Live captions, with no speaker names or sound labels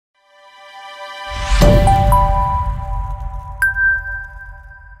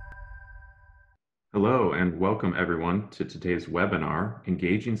Hello and welcome everyone to today's webinar,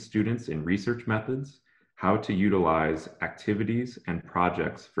 Engaging Students in Research Methods, How to Utilize Activities and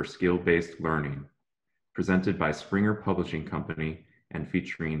Projects for Skill-Based Learning, presented by Springer Publishing Company and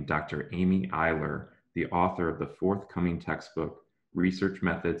featuring Dr. Amy Eyler, the author of the forthcoming textbook, Research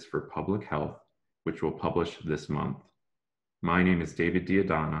Methods for Public Health, which will publish this month. My name is David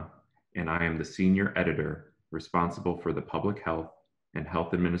Diadana, and I am the Senior Editor responsible for the Public Health and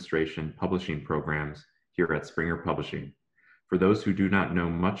Health Administration publishing programs here at Springer Publishing. For those who do not know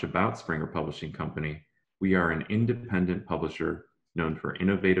much about Springer Publishing Company, we are an independent publisher known for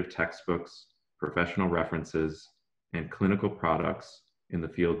innovative textbooks, professional references, and clinical products in the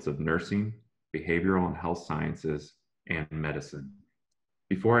fields of nursing, behavioral and health sciences, and medicine.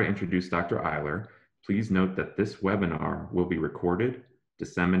 Before I introduce Dr. Eyler, please note that this webinar will be recorded,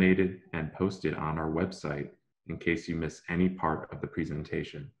 disseminated, and posted on our website in case you miss any part of the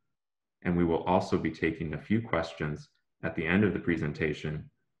presentation. And we will also be taking a few questions at the end of the presentation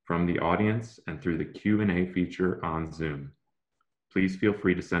from the audience and through the Q&A feature on Zoom. Please feel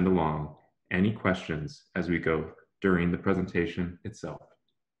free to send along any questions as we go during the presentation itself.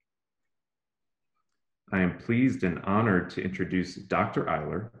 I am pleased and honored to introduce Dr.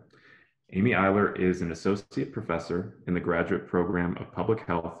 Eyler. Amy Eyler is an associate professor in the graduate program of public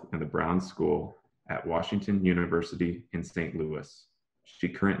health in the Brown School at Washington University in St. Louis. She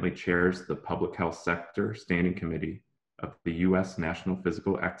currently chairs the Public Health Sector Standing Committee of the U.S. National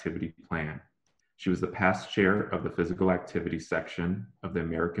Physical Activity Plan. She was the past chair of the Physical Activity section of the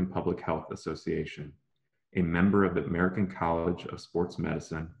American Public Health Association, a member of the American College of Sports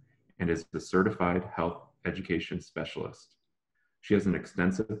Medicine, and is the Certified Health Education Specialist. She has an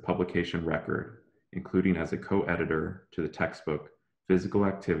extensive publication record, including as a co-editor to the textbook Physical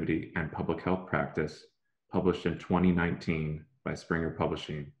Activity and Public Health Practice, published in 2019 by Springer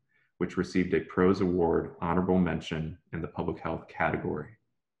Publishing, which received a Prose Award honorable mention in the public health category.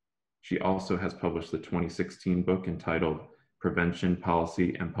 She also has published the 2016 book entitled Prevention,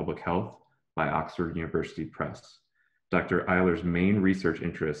 Policy, and Public Health by Oxford University Press. Dr. Eyler's main research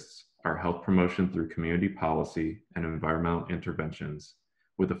interests are health promotion through community policy and environmental interventions,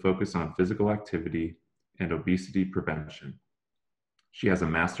 with a focus on physical activity and obesity prevention. She has a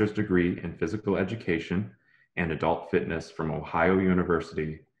master's degree in physical education and adult fitness from Ohio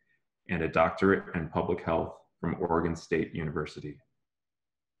University and a doctorate in public health from Oregon State University.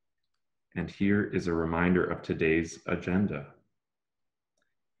 And here is a reminder of today's agenda.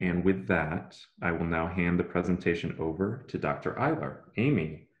 And with that, I will now hand the presentation over to Dr. Eyler.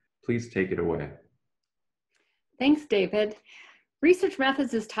 Amy, please take it away. Thanks, David. Research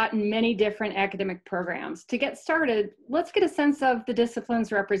methods is taught in many different academic programs. To get started, let's get a sense of the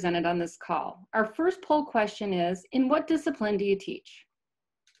disciplines represented on this call. Our first poll question is, in what discipline do you teach?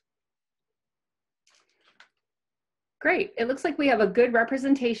 Great, it looks like we have a good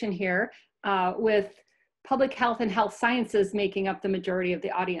representation here with public health and health sciences making up the majority of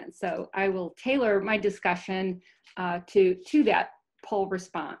the audience. So I will tailor my discussion to that poll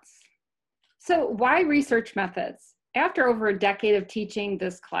response. So why research methods? After over a decade of teaching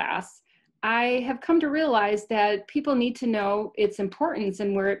this class, I have come to realize that people need to know its importance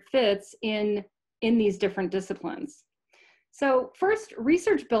and where it fits in these different disciplines. So first,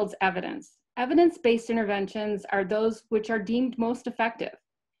 research builds evidence. Evidence-based interventions are those which are deemed most effective.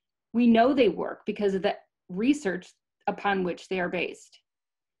 We know they work because of the research upon which they are based.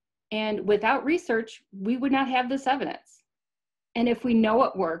 And without research, we would not have this evidence. And if we know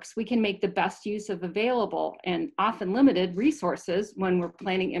it works, we can make the best use of available and often limited resources when we're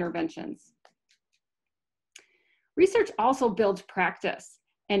planning interventions. Research also builds practice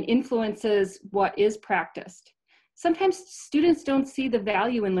and influences what is practiced. Sometimes students don't see the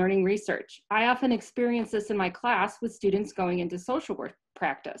value in learning research. I often experience this in my class with students going into social work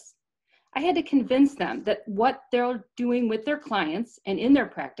practice. I had to convince them that what they're doing with their clients and in their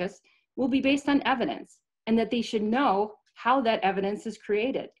practice will be based on evidence, and that they should know how that evidence is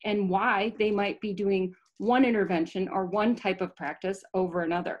created and why they might be doing one intervention or one type of practice over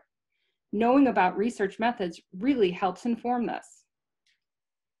another. Knowing about research methods really helps inform this.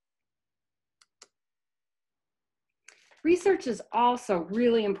 Research is also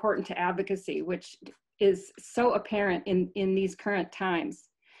really important to advocacy, which is so apparent in these current times.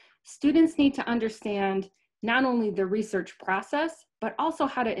 Students need to understand not only the research process, but also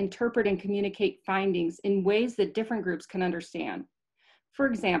how to interpret and communicate findings in ways that different groups can understand. For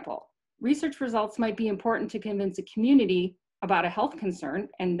example, research results might be important to convince a community about a health concern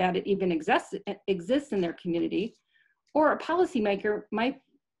and that it even exists in their community, or a policymaker might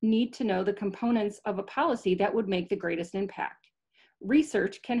need to know the components of a policy that would make the greatest impact.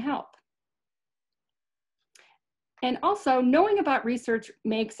 Research can help. And also, knowing about research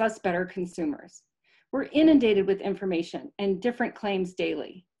makes us better consumers. We're inundated with information and different claims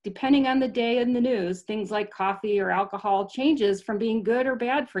daily. Depending on the day in the news, things like coffee or alcohol changes from being good or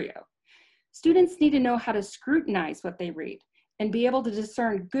bad for you. Students need to know how to scrutinize what they read and be able to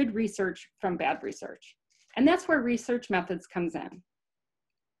discern good research from bad research. And that's where research methods comes in.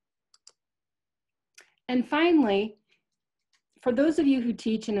 And finally, for those of you who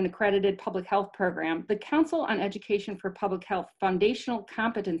teach in an accredited public health program, the Council on Education for Public Health foundational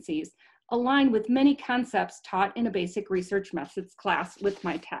competencies align with many concepts taught in a basic research methods class with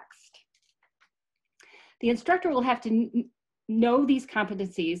my text. The instructor will have to know these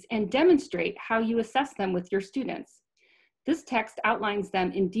competencies and demonstrate how you assess them with your students. This text outlines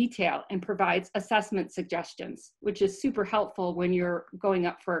them in detail and provides assessment suggestions, which is super helpful when you're going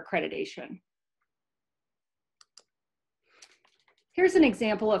up for accreditation. Here's an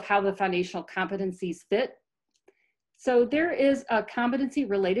example of how the foundational competencies fit. So there is a competency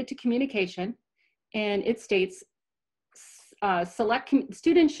related to communication, and it states,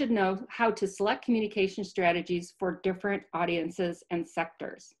 students should know how to select communication strategies for different audiences and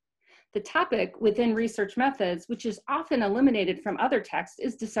sectors. The topic within research methods, which is often eliminated from other texts,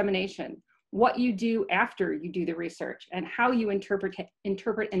 is dissemination, what you do after you do the research, and how you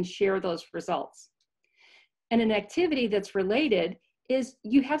interpret and share those results. And an activity that's related is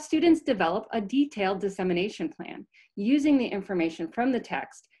you have students develop a detailed dissemination plan using the information from the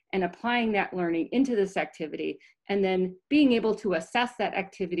text and applying that learning into this activity, and then being able to assess that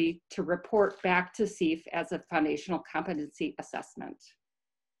activity to report back to CEPH as a foundational competency assessment.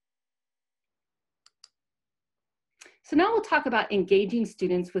 So now we'll talk about engaging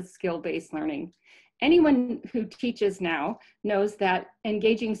students with skill-based learning. Anyone who teaches now knows that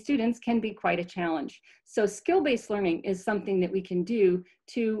engaging students can be quite a challenge. So skill-based learning is something that we can do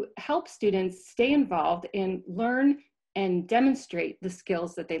to help students stay involved and learn and demonstrate the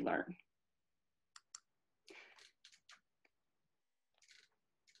skills that they learn.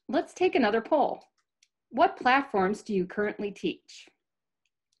 Let's take another poll. What platforms do you currently teach?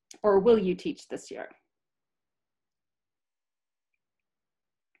 Or will you teach this year?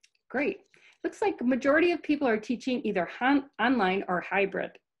 Great. Looks like the majority of people are teaching either online or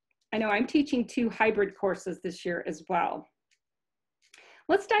hybrid. I know I'm teaching 2 hybrid courses this year as well.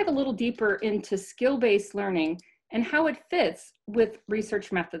 Let's dive a little deeper into skill-based learning and how it fits with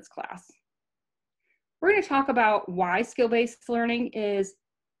research methods class. We're going to talk about why skill-based learning is,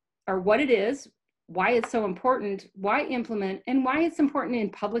 or what it is, why it's so important, why implement, and why it's important in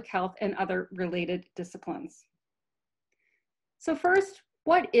public health and other related disciplines. So first,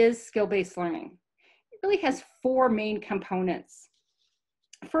 what is skill-based learning? It really has 4 main components.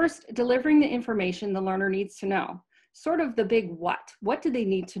 First, delivering the information the learner needs to know, sort of the big what. What do they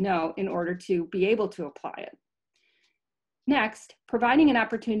need to know in order to be able to apply it? Next, providing an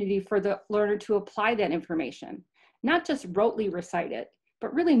opportunity for the learner to apply that information, not just rotely recite it,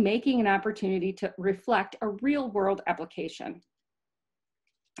 but really making an opportunity to reflect a real-world application.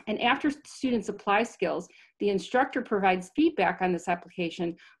 And after students apply skills, the instructor provides feedback on this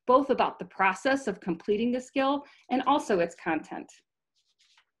application, both about the process of completing the skill and also its content.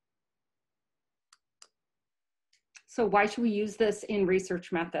 So why should we use this in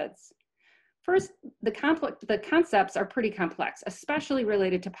research methods? First, the concepts are pretty complex, especially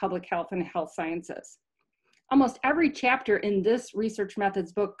related to public health and health sciences. Almost every chapter in this research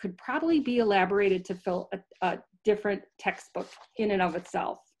methods book could probably be elaborated to fill a different textbook in and of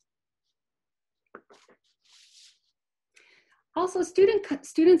itself. Also,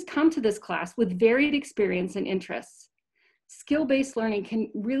 students come to this class with varied experience and interests. Skill-based learning can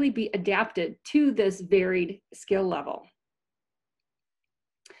really be adapted to this varied skill level.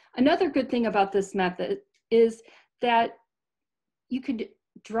 Another good thing about this method is that you could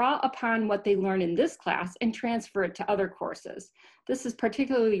draw upon what they learn in this class and transfer it to other courses. This is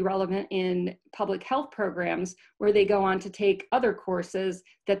particularly relevant in public health programs where they go on to take other courses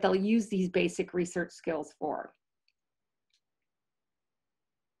that they'll use these basic research skills for.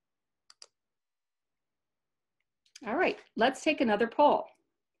 All right, let's take another poll.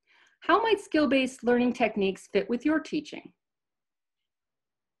 How might skill-based learning techniques fit with your teaching?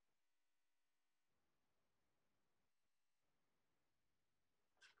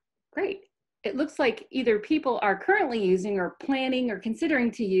 Great. It looks like either people are currently using or planning or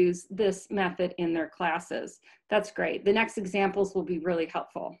considering to use this method in their classes. That's great. The next examples will be really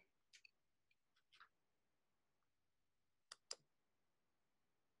helpful.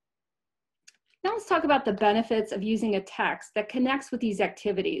 Now let's talk about the benefits of using a text that connects with these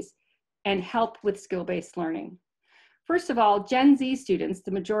activities and help with skill-based learning. First of all, Gen Z students,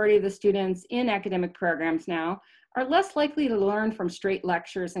 the majority of the students in academic programs now, are less likely to learn from straight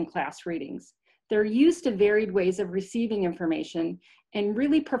lectures and class readings. They're used to varied ways of receiving information and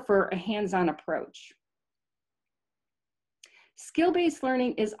really prefer a hands-on approach. Skill-based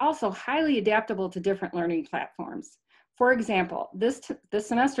learning is also highly adaptable to different learning platforms. For example, this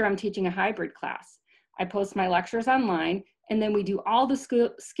semester I'm teaching a hybrid class. I post my lectures online, and then we do all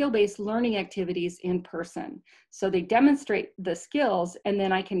the skill-based learning activities in person. So they demonstrate the skills, and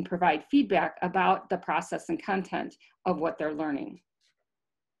then I can provide feedback about the process and content of what they're learning.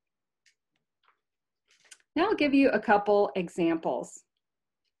 Now I'll give you a couple examples.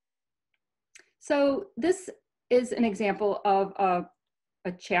 So this is an example of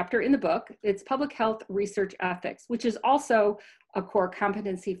a chapter in the book. It's Public Health Research Ethics, which is also a core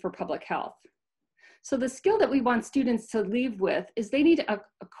competency for public health. So the skill that we want students to leave with is they need a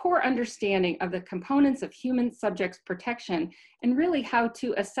core understanding of the components of human subjects protection and really how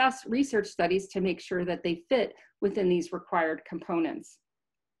to assess research studies to make sure that they fit within these required components.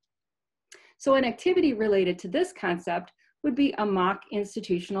 So an activity related to this concept would be a mock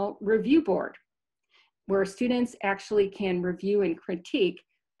institutional review board, where students actually can review and critique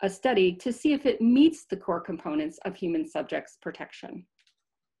a study to see if it meets the core components of human subjects protection.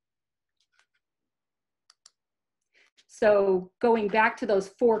 So going back to those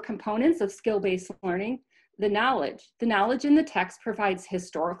 4 components of skill-based learning, the knowledge in the text provides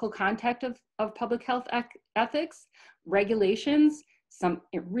historical context of public health ethics, regulations, some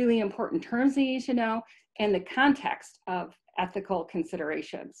really important terms they need to know, and the context of ethical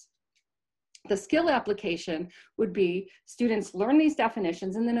considerations. The skill application would be students learn these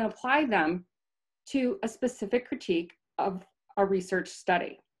definitions and then apply them to a specific critique of a research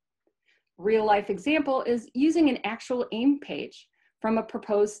study. Real life example is using an actual AIM page from a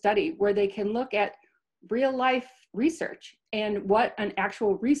proposed study where they can look at real life research and what an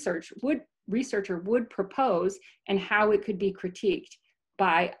actual researcher would propose and how it could be critiqued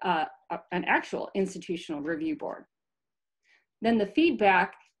by an actual institutional review board. Then the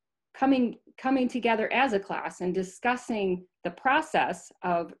feedback coming together as a class and discussing the process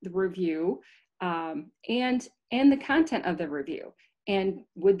of the review and the content of the review. And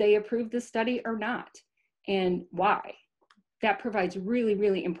would they approve the study or not? And why? That provides really,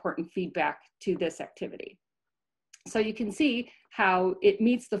 really important feedback to this activity. So you can see how it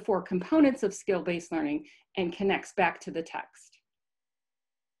meets the 4 components of skill-based learning and connects back to the text.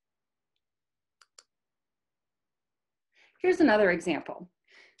 Here's another example.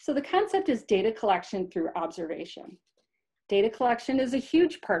 So the concept is data collection through observation. Data collection is a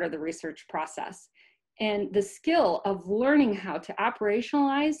huge part of the research process. And the skill of learning how to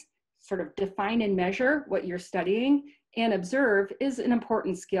operationalize, sort of define and measure what you're studying and observe is an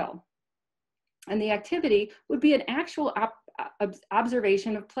important skill. And the activity would be an actual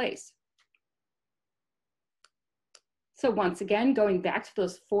observation of place. So once again, going back to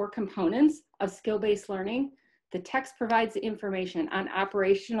those 4 components of skill-based learning, the text provides the information on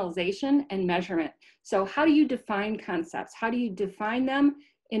operationalization and measurement. So how do you define concepts? How do you define them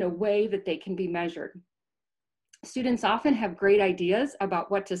in a way that they can be measured? Students often have great ideas about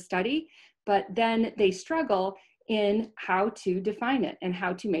what to study, but then they struggle in how to define it and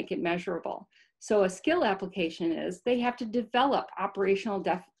how to make it measurable. So a skill application is they have to develop operational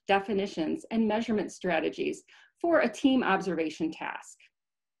definitions and measurement strategies for a team observation task.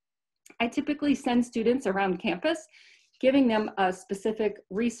 I typically send students around campus, giving them a specific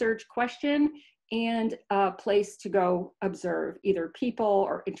research question and a place to go observe either people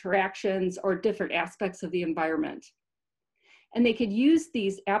or interactions or different aspects of the environment. And they could use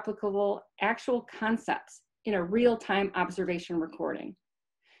these applicable actual concepts in a real-time observation recording.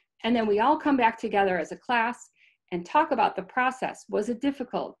 And then we all come back together as a class and talk about the process. Was it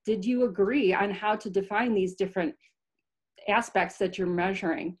difficult? Did you agree on how to define these different aspects that you're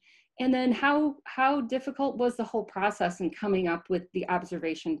measuring? And then how difficult was the whole process in coming up with the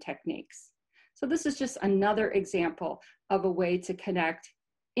observation techniques? So this is just another example of a way to connect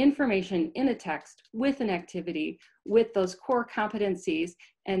information in a text with an activity, with those core competencies,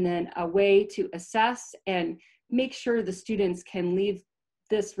 and then a way to assess and make sure the students can leave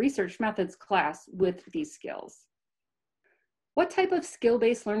this research methods class with these skills. What type of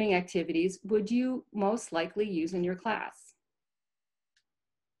skill-based learning activities would you most likely use in your class?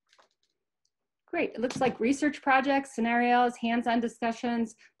 Great, it looks like research projects, scenarios, hands-on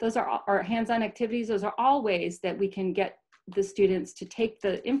discussions, those are hands-on activities. Those are all ways that we can get the students to take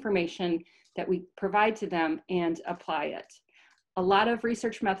the information that we provide to them and apply it. A lot of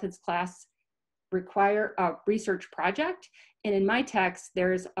research methods class require a research project. And in my text,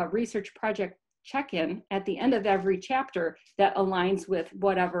 there's a research project check-in at the end of every chapter that aligns with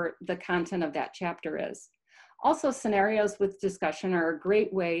whatever the content of that chapter is. Also, scenarios with discussion are a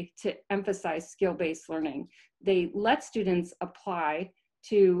great way to emphasize skill-based learning. They let students apply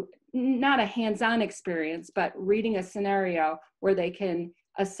to not a hands-on experience, but reading a scenario where they can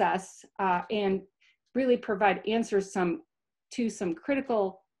assess and really provide answers to some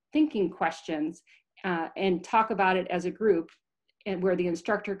critical thinking questions and talk about it as a group, and where the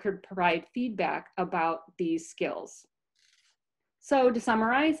instructor could provide feedback about these skills. So to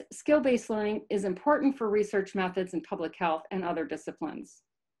summarize, skill-based learning is important for research methods in public health and other disciplines.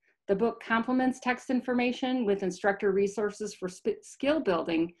 The book complements text information with instructor resources for skill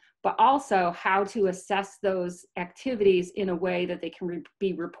building, but also how to assess those activities in a way that they can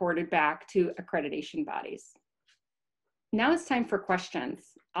be reported back to accreditation bodies. Now it's time for questions.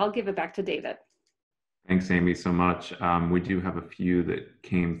 I'll give it back to David. Thanks, Amy, so much. We do have a few that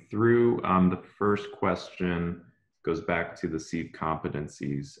came through. The first question goes back to the CEPH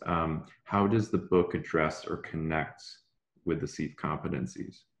competencies. How does the book address or connect with the CEPH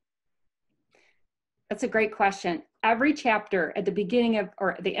competencies? That's a great question. Every chapter, at the beginning of,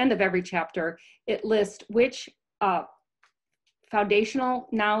 or at the end of every chapter, it lists which foundational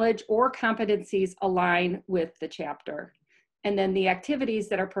knowledge or competencies align with the chapter. And then the activities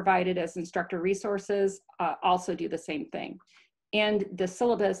that are provided as instructor resources also do the same thing. And the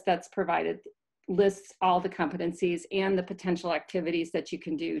syllabus that's provided lists all the competencies and the potential activities that you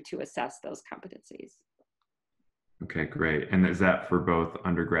can do to assess those competencies. Okay, great. And is that for both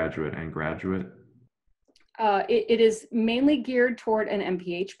undergraduate and graduate? It is mainly geared toward an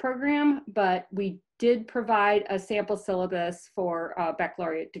MPH program, but we did provide a sample syllabus for a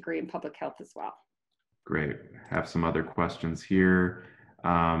baccalaureate degree in public health as well. Great. Have some other questions here.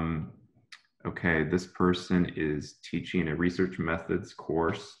 Okay, this person is teaching a research methods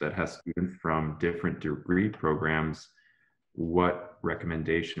course that has students from different degree programs. What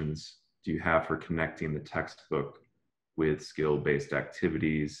recommendations do you have for connecting the textbook with skill-based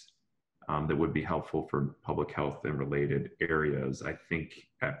activities that would be helpful for public health and related areas? I think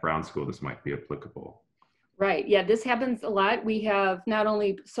at Brown School, this might be applicable. Right, yeah, this happens a lot. We have not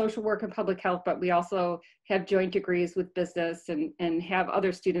only social work and public health, but we also have joint degrees with business and have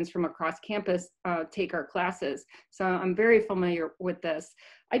other students from across campus take our classes. So I'm very familiar with this.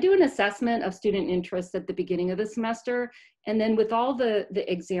 I do an assessment of student interest at the beginning of the semester. And then with all the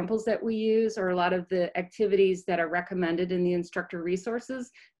examples that we use, or a lot of the activities that are recommended in the instructor resources,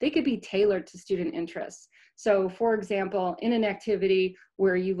 they could be tailored to student interests. So for example, in an activity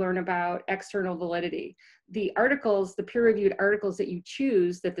where you learn about external validity, the articles, the peer-reviewed articles that you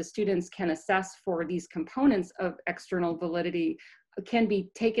choose that the students can assess for these components of external validity can be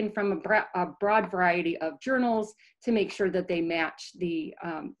taken from a broad variety of journals to make sure that they match the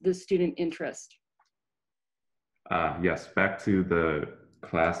student interest. Yes, back to the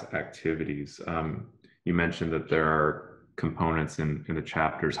class activities. You mentioned that there are components in the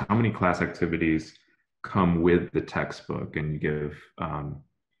chapters. How many class activities come with the textbook, and you give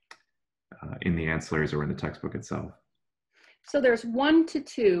in the ancillaries or in the textbook itself? So there's 1 to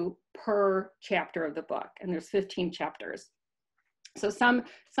 2 per chapter of the book, and there's 15 chapters. So some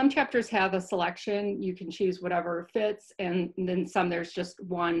chapters have a selection, you can choose whatever fits, and then some there's just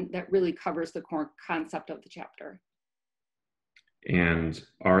one that really covers the core concept of the chapter. And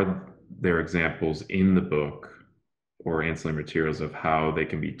are there examples in the book or ancillary materials of how they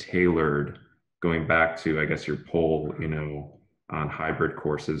can be tailored, going back to, I guess, your poll, on hybrid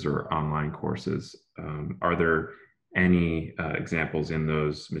courses or online courses? Are there any examples in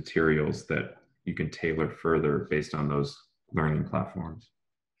those materials that you can tailor further based on those learning platforms?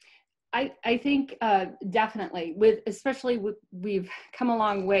 I think definitely, we've come a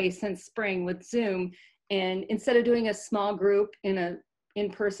long way since spring with Zoom, and instead of doing a small group in an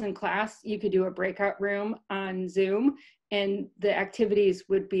in-person class, you could do a breakout room on Zoom, and the activities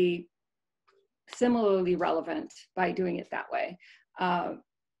would be similarly relevant by doing it that way.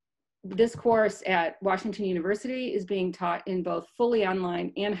 This course at Washington University is being taught in both fully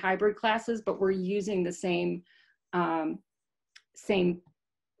online and hybrid classes, but we're using the same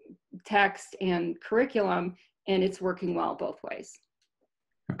text and curriculum, and it's working well both ways.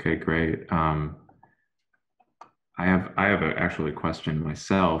 Okay, great. I have actually a question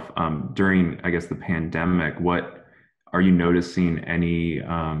myself. During, I guess, the pandemic, what are you noticing any,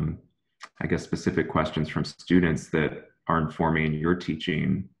 I guess, specific questions from students that are informing your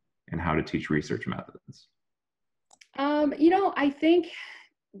teaching and how to teach research methods? I think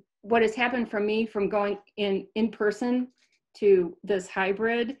what has happened for me from going in person to this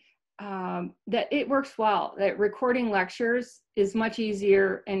hybrid, that it works well, that recording lectures is much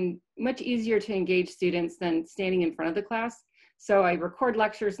easier to engage students than standing in front of the class. So I record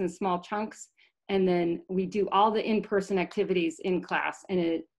lectures in small chunks, and then we do all the in-person activities in class.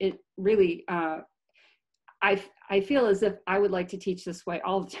 And it really, I feel as if I would like to teach this way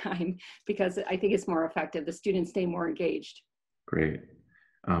all the time because I think it's more effective. The students stay more engaged. Great.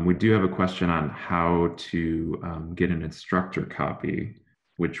 We do have a question on how to get an instructor copy,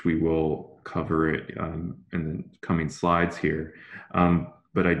 which we will cover it in the coming slides here.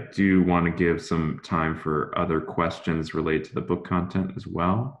 But I do want to give some time for other questions related to the book content as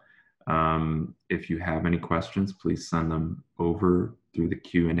well. If you have any questions, please send them over through the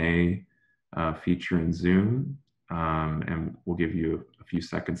Q&A feature in Zoom, and we'll give you a few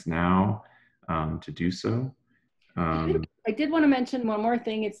seconds now to do so. I did want to mention one more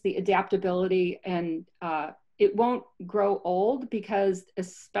thing. It's the adaptability, and it won't grow old because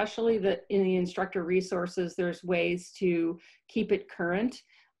especially in the instructor resources, there's ways to keep it current.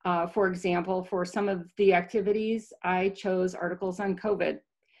 For example, for some of the activities, I chose articles on COVID.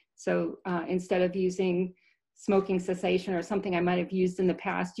 So instead of using smoking cessation or something I might have used in the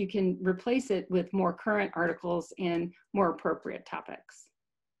past, you can replace it with more current articles and more appropriate topics.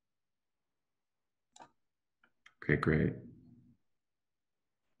 Okay, great.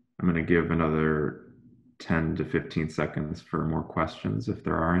 I'm going to give another 10 to 15 seconds for more questions if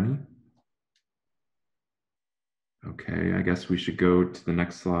there are any. Okay, I guess we should go to the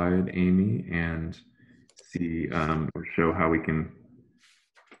next slide, Amy, and see or show how we can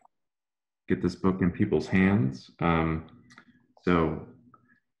get this book in people's hands. So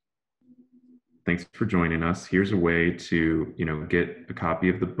thanks for joining us. Here's a way to, get a copy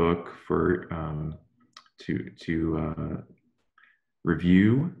of the book for to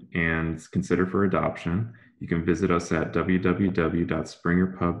review and consider for adoption. You can visit us at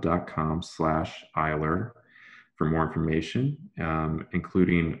www.springerpub.com/Eyler for more information,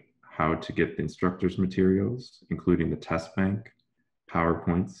 including how to get the instructor's materials, including the test bank,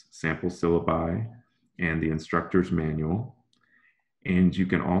 PowerPoints, sample syllabi, and the instructor's manual. And you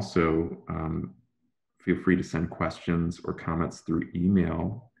can also feel free to send questions or comments through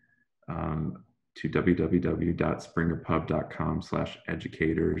email to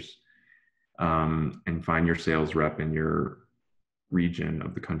www.springerpub.com/educators and find your sales rep in your region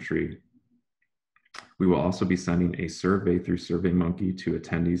of the country. We will also be sending a survey through SurveyMonkey to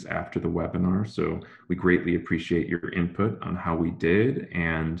attendees after the webinar. So we greatly appreciate your input on how we did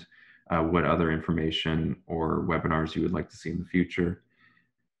and what other information or webinars you would like to see in the future.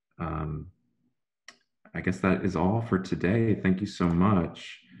 I guess that is all for today. Thank you so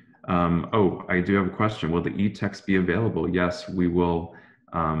much. Oh, I do have a question. Will the e-text be available? Yes, we will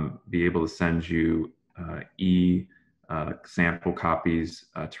be able to send you sample copies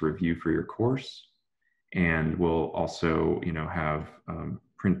to review for your course. And we'll also, have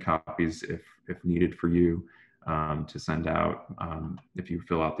print copies if needed for you to send out if you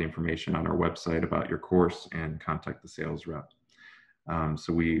fill out the information on our website about your course and contact the sales rep.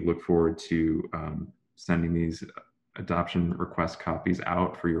 So we look forward to sending these adoption request copies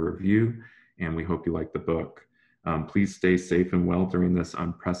out for your review, and we hope you like the book. Please stay safe and well during this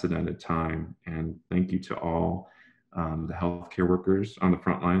unprecedented time, and thank you to all the healthcare workers on the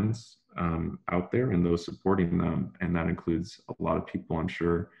front lines out there and those supporting them, and that includes a lot of people, I'm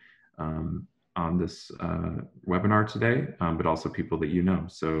sure, on this webinar today, but also people that you know.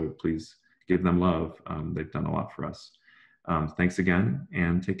 So please give them love. They've done a lot for us. Thanks again,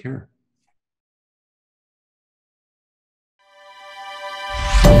 and take care.